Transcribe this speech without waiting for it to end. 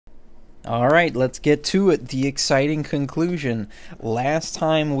All right, let's get to it. The exciting conclusion. Last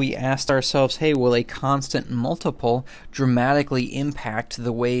time we asked ourselves, hey, will a constant multiple dramatically impact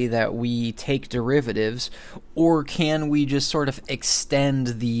the way that we take derivatives, or can we just sort of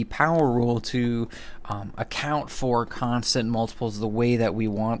extend the power rule to account for constant multiples the way that we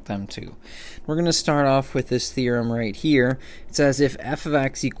want them to? We're going to start off with this theorem right here. It says if f of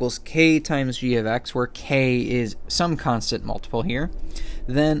x equals k times g of x, where k is some constant multiple here,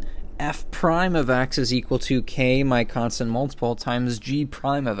 then f prime of x is equal to k, my constant multiple, times g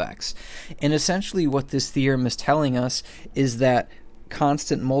prime of x. And essentially what this theorem is telling us is that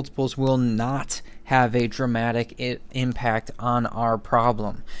constant multiples will not have a dramatic impact on our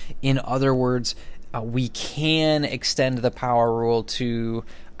problem. In other words, we can extend the power rule to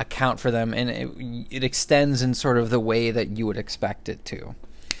account for them, and it extends in sort of the way that you would expect it to.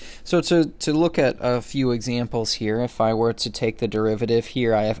 So to look at a few examples here, if I were to take the derivative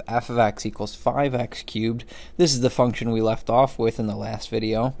here, I have f of x equals 5x cubed. This is the function we left off with in the last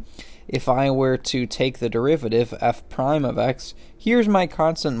video. If I were to take the derivative, f prime of x, here's my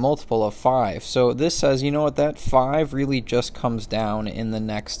constant multiple of 5. So this says, you know what, that 5 really just comes down in the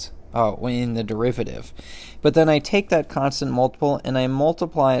next in the derivative. But then I take that constant multiple and I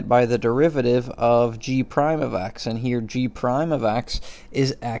multiply it by the derivative of g prime of x, and here g prime of x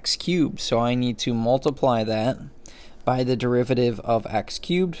is x cubed, so I need to multiply that by the derivative of x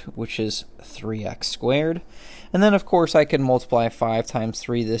cubed, which is 3x squared. And then of course I can multiply 5 times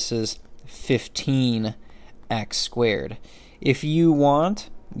 3, this is 15x squared. If you want,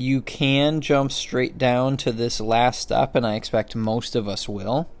 you can jump straight down to this last step, and I expect most of us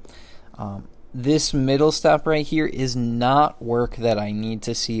will. This middle step right here is not work that I need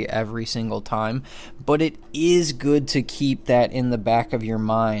to see every single time, but it is good to keep that in the back of your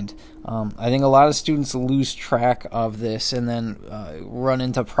mind. I think a lot of students lose track of this and then run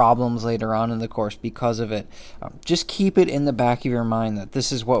into problems later on in the course because of it. Just keep it in the back of your mind that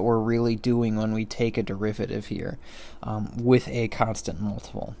this is what we're really doing when we take a derivative here with a constant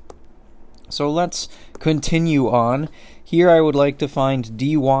multiple. So let's continue on. Here I would like to find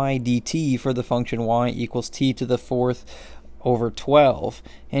dy dt for the function y equals t to the fourth over 12.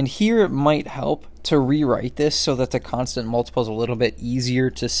 And here it might help to rewrite this so that the constant multiple is a little bit easier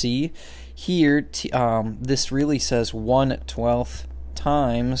to see. Here, this really says 1/12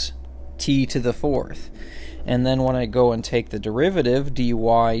 times t to the fourth. And then when I go and take the derivative, dy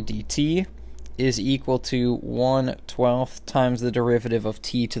dt is equal to 1/12 times the derivative of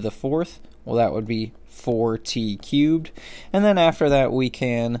t to the fourth. Well, that would be 4t cubed. And then after that, we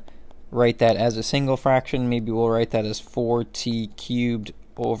can write that as a single fraction. Maybe we'll write that as 4t cubed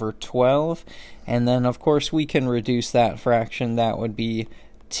over 12. And then, of course, we can reduce that fraction. That would be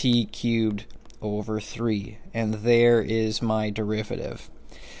t cubed over 3. And there is my derivative.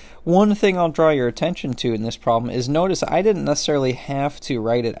 One thing I'll draw your attention to in this problem is notice I didn't necessarily have to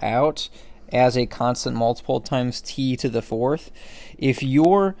write it out as a constant multiple times t to the fourth. If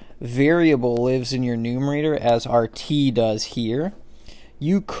your variable lives in your numerator as our t does here,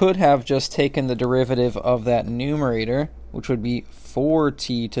 you could have just taken the derivative of that numerator, which would be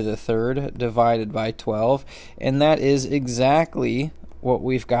 4t to the third divided by 12, and that is exactly what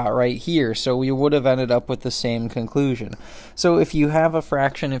we've got right here. So we would have ended up with the same conclusion. So if you have a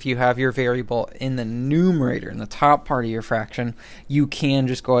fraction, if you have your variable in the numerator, in the top part of your fraction, you can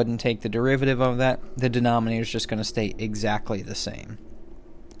just go ahead and take the derivative of that. The denominator is just going to stay exactly the same.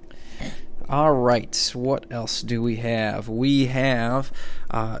 All right, what else do we have? We have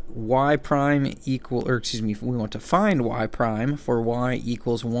y prime equal, or excuse me, we want to find y prime for y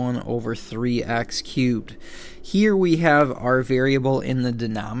equals 1 over 3x cubed. Here we have our variable in the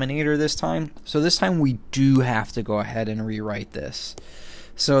denominator this time. So this time we do have to go ahead and rewrite this.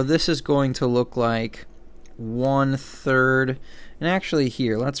 So this is going to look like 1/3. And actually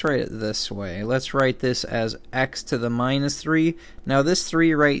here, let's write it this way. Let's write this as x to the minus 3. Now this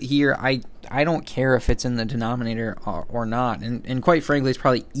 3 right here, I don't care if it's in the denominator or not. And quite frankly, it's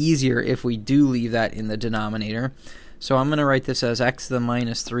probably easier if we do leave that in the denominator. So I'm going to write this as x to the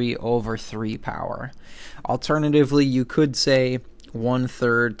minus 3 over 3 power. Alternatively, you could say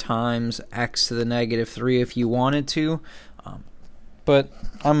 1/3 times x to the negative 3 if you wanted to. But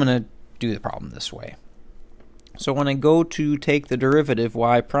I'm going to do the problem this way. So when I go to take the derivative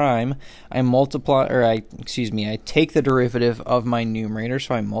y prime, I take the derivative of my numerator,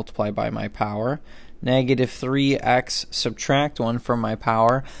 so I multiply by my power. Negative 3x subtract 1 from my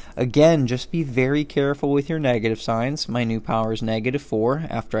power. Again, just be very careful with your negative signs. My new power is negative 4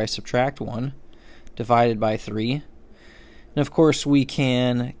 after I subtract 1, divided by 3. And of course we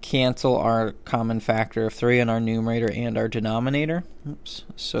can cancel our common factor of 3 in our numerator and our denominator. Oops.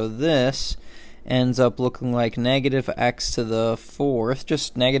 So this ends up looking like negative x to the fourth,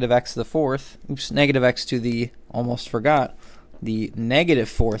 just negative x to the fourth, oops, negative x to the, almost forgot, the negative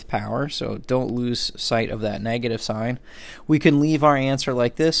fourth power, so don't lose sight of that negative sign. We can leave our answer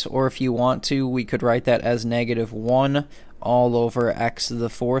like this, or if you want to, we could write that as negative 1 all over x to the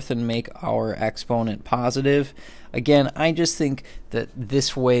fourth and make our exponent positive. Again, I just think that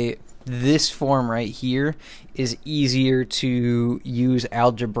this way, this form right here is easier to use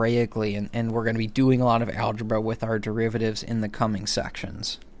algebraically, and we're going to be doing a lot of algebra with our derivatives in the coming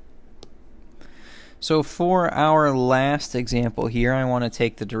sections. So for our last example here, I want to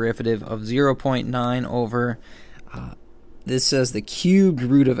take the derivative of 0.9 over, this says the cubed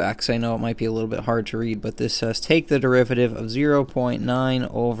root of x. I know it might be a little bit hard to read, but this says take the derivative of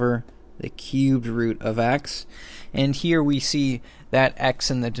 0.9 over the cubed root of x. And here we see that x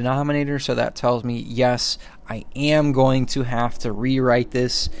in the denominator, so that tells me, yes, I am going to have to rewrite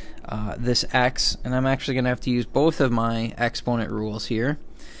this, this x, and I'm actually going to have to use both of my exponent rules here.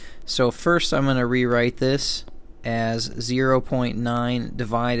 So first I'm going to rewrite this as 0.9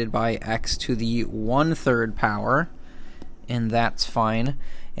 divided by x to the 1/3 power, and that's fine.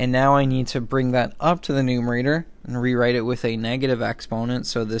 And now I need to bring that up to the numerator and rewrite it with a negative exponent.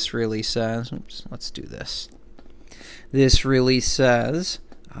 So this really says, oops, let's do this. This really says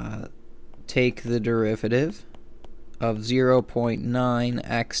take the derivative of 0.9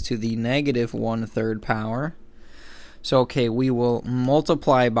 x to the negative 1/3 power. So okay, we will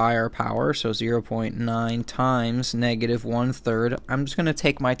multiply by our power, so 0.9 times negative 1/3. I'm just going to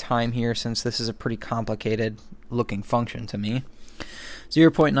take my time here since this is a pretty complicated looking function to me.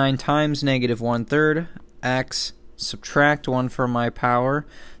 0.9 times negative 1/3 x, subtract 1 from my power.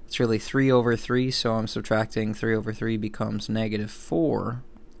 It's really 3 over 3, so I'm subtracting 3 over 3 becomes negative 4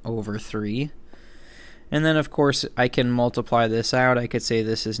 over 3. And then, of course, I can multiply this out. I could say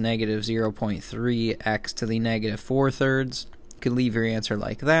this is negative 0.3 x to the negative 4/3. You could leave your answer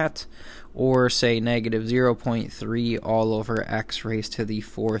like that. Or say negative 0.3 all over x raised to the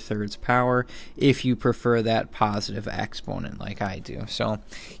 4/3 power, if you prefer that positive exponent like I do. So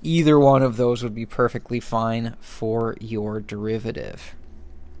either one of those would be perfectly fine for your derivative.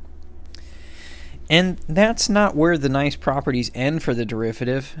 And that's not where the nice properties end for the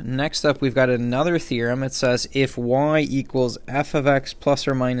derivative. Next up, we've got another theorem. It says if y equals f of x plus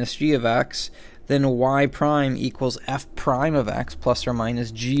or minus g of x, then y prime equals f prime of x plus or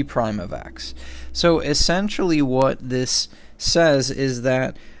minus g prime of x. So essentially what this says is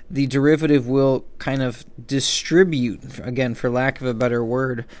that the derivative will kind of distribute, again, for lack of a better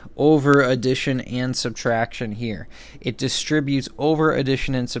word, over addition and subtraction here. It distributes over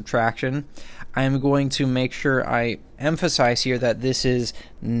addition and subtraction. I'm going to make sure I emphasize here that this is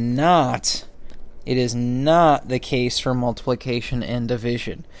not, it is not the case for multiplication and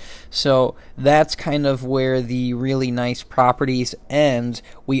division. So that's kind of where the really nice properties end.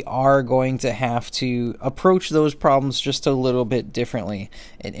 We are going to have to approach those problems just a little bit differently.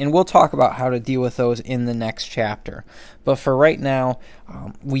 And we'll talk about how to deal with those in the next chapter. But for right now,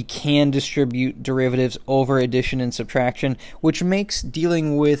 we can distribute derivatives over addition and subtraction, which makes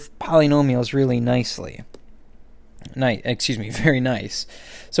dealing with polynomials really nicely. Very nice.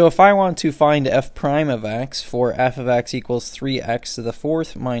 So if I want to find f prime of x for f of x equals 3x to the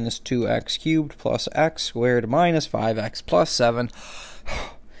fourth minus 2x cubed plus x squared minus 5x plus 7,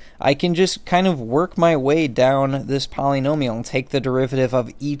 I can just kind of work my way down this polynomial and take the derivative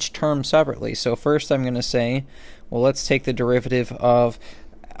of each term separately. So first I'm going to say, well, let's take the derivative of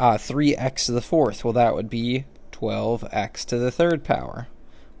 3x to the fourth. Well, that would be 12x to the third power.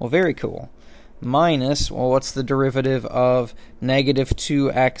 Well, very cool. Minus, well, what's the derivative of negative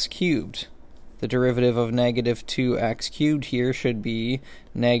 2x cubed? The derivative of negative 2x cubed here should be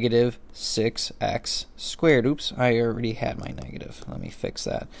negative 6x squared. Oops, I already had my negative. Let me fix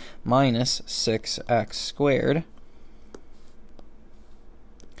that. Minus 6x squared.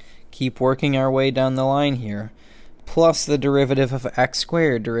 Keep working our way down the line here. Plus the derivative of x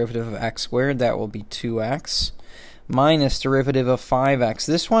squared. Derivative of x squared, that will be 2x. Minus derivative of 5x.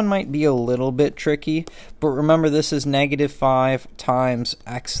 This one might be a little bit tricky, but remember this is negative 5 times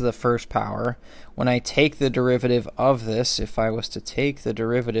x to the first power. When I take the derivative of this, if I was to take the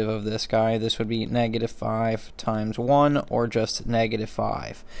derivative of this guy, this would be negative 5 times 1, or just negative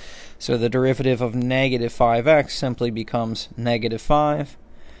 5. So the derivative of negative 5x simply becomes negative 5.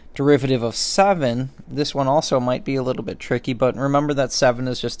 derivative of 7, this one also might be a little bit tricky, but remember that 7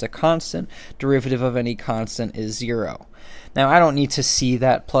 is just a constant. Derivative of any constant is 0. Now, I don't need to see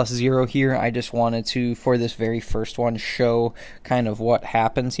that plus 0 here. I just wanted to, for this very first one, show kind of what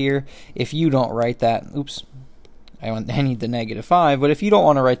happens here. If you don't write that, oops, I need the -5, but if you don't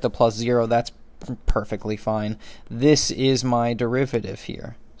want to write the plus 0, that's perfectly fine. This is my derivative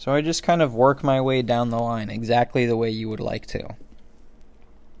here. So I just kind of work my way down the line exactly the way you would like to.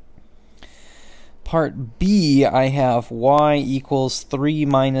 Part B, I have y equals 3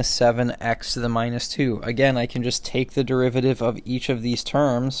 minus 7x to the minus 2. Again, I can just take the derivative of each of these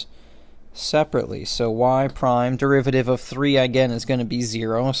terms separately. So y prime, derivative of 3, again, is going to be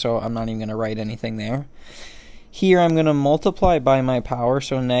 0, so I'm not even going to write anything there. Here I'm going to multiply by my power,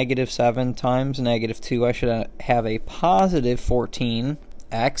 so -7 times -2, I should have a positive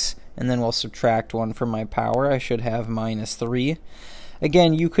 14x, and then we'll subtract 1 from my power. I should have -3.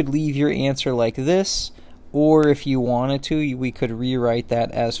 Again, you could leave your answer like this, or if you wanted to, we could rewrite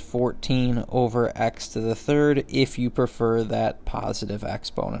that as 14 over x to the third if you prefer that positive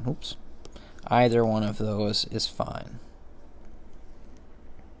exponent. Oops. Either one of those is fine.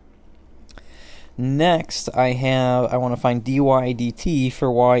 Next, I want to find dy dt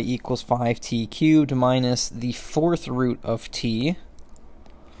for y equals 5t cubed minus the fourth root of t.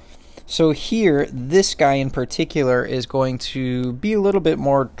 So here, this guy in particular is going to be a little bit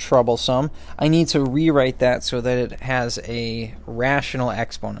more troublesome. I need to rewrite that so that it has a rational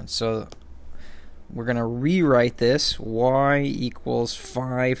exponent. So we're going to rewrite this, y equals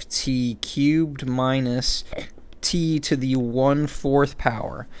 5t cubed minus t to the 1/4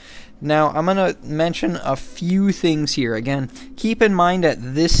 power. Now, I'm going to mention a few things here. Again, keep in mind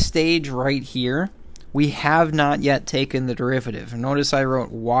at this stage right here, we have not yet taken the derivative. Notice I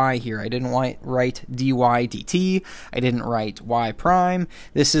wrote y here. I didn't write dy dt. I didn't write y prime.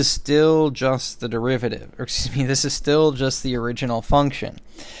 This is still just the derivative. Or excuse me, this is still just the original function.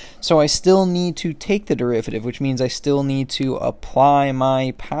 So I still need to take the derivative, which means I still need to apply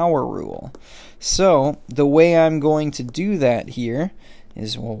my power rule. So the way I'm going to do that here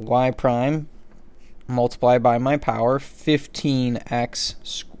is, well, y prime multiply by my power,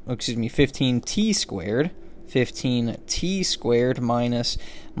 15t squared, 15t squared minus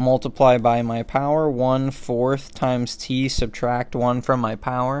multiply by my power, 1/4 times t, subtract 1 from my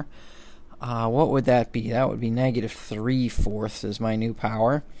power. What would that be? That would be -3/4 is my new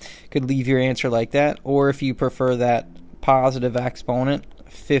power. Could leave your answer like that, or if you prefer that positive exponent,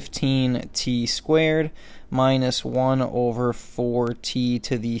 15t squared minus 1/4t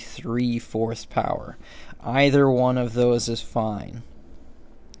to the 3/4 power. Either one of those is fine.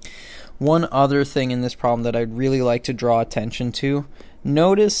 One other thing in this problem that I'd really like to draw attention to,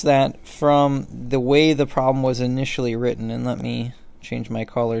 notice that from the way the problem was initially written, and let me change my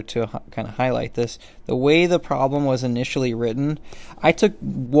color to kind of highlight this, the way the problem was initially written, I took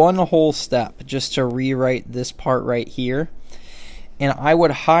one whole step just to rewrite this part right here, and I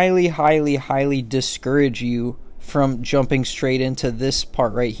would highly, highly, highly discourage you from jumping straight into this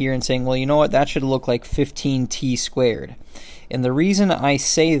part right here and saying, well, you know what, that should look like 15t squared. And the reason I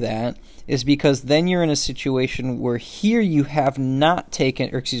say that is because then you're in a situation where here you have not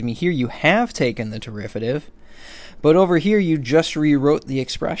taken, or excuse me, here you have taken the derivative, but over here you just rewrote the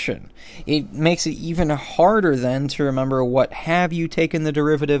expression. It makes it even harder then to remember what have you taken the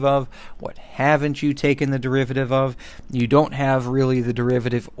derivative of, what haven't you taken the derivative of. You don't have really the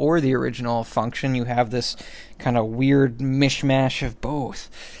derivative or the original function. You have this kind of weird mishmash of both.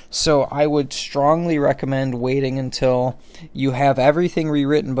 So I would strongly recommend waiting until you have everything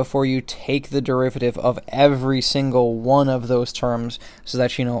rewritten before you take the derivative of every single one of those terms so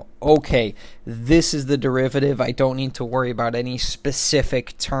that you know, okay, this is the derivative. I don't need to worry about any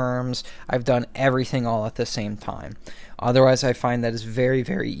specific terms. I've done everything all at the same time. Otherwise, I find that it's very,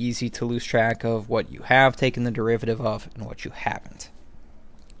 very easy to lose track of what you have taken the derivative of and what you haven't.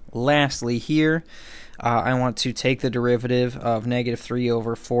 Lastly here, I want to take the derivative of -3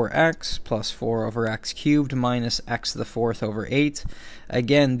 over 4x plus 4 over x cubed minus x to the 4th over 8.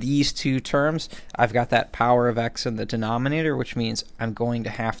 Again, these two terms, I've got that power of x in the denominator, which means I'm going to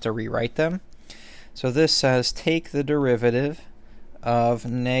have to rewrite them. So this says take the derivative of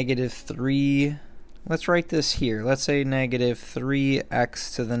 -3, let's write this here. Let's say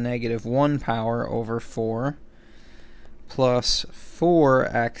 -3x to the -1 power over 4 plus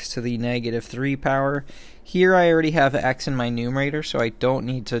 4x to the -3 power. Here I already have x in my numerator, so I don't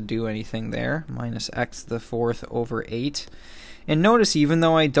need to do anything there. Minus x to the 4th over 8. And notice, even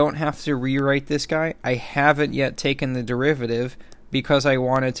though I don't have to rewrite this guy, I haven't yet taken the derivative because I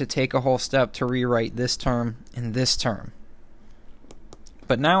wanted to take a whole step to rewrite this term and this term.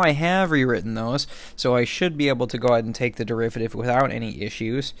 But now I have rewritten those, so I should be able to go ahead and take the derivative without any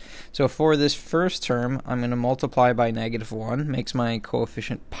issues. So for this first term, I'm going to multiply by -1, makes my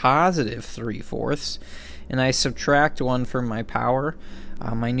coefficient positive 3/4, and I subtract 1 from my power.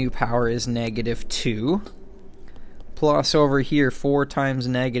 My new power is -2. Plus over here, 4 times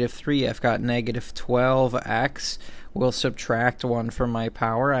 -3, I've got -12x. We'll subtract 1 from my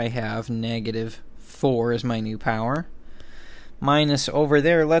power. I have -4 as my new power. Minus over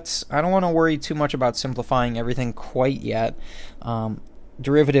there, I don't want to worry too much about simplifying everything quite yet.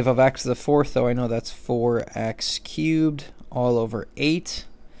 Derivative of x to the fourth, though, I know that's 4x cubed all over 8.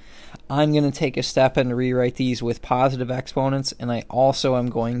 I'm going to take a step and rewrite these with positive exponents, and I also am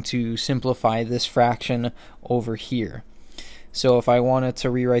going to simplify this fraction over here. So if I wanted to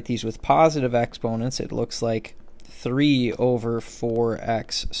rewrite these with positive exponents, it looks like 3 over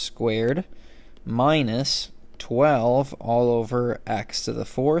 4x squared minus 12 all over x to the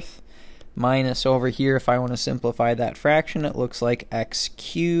fourth, minus over here, if I want to simplify that fraction, it looks like x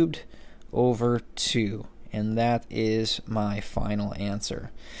cubed over 2. And that is my final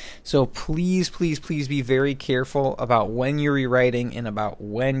answer. So please, please, please be very careful about when you're rewriting and about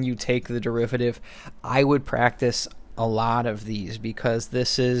when you take the derivative. I would practice a lot of these because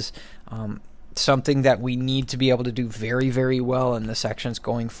this is something that we need to be able to do very, very well in the sections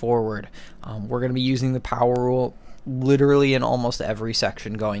going forward. We're going to be using the power rule literally in almost every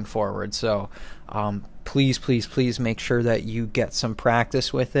section going forward. So please, please, please make sure that you get some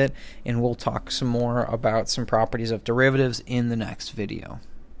practice with it, and we'll talk some more about some properties of derivatives in the next video.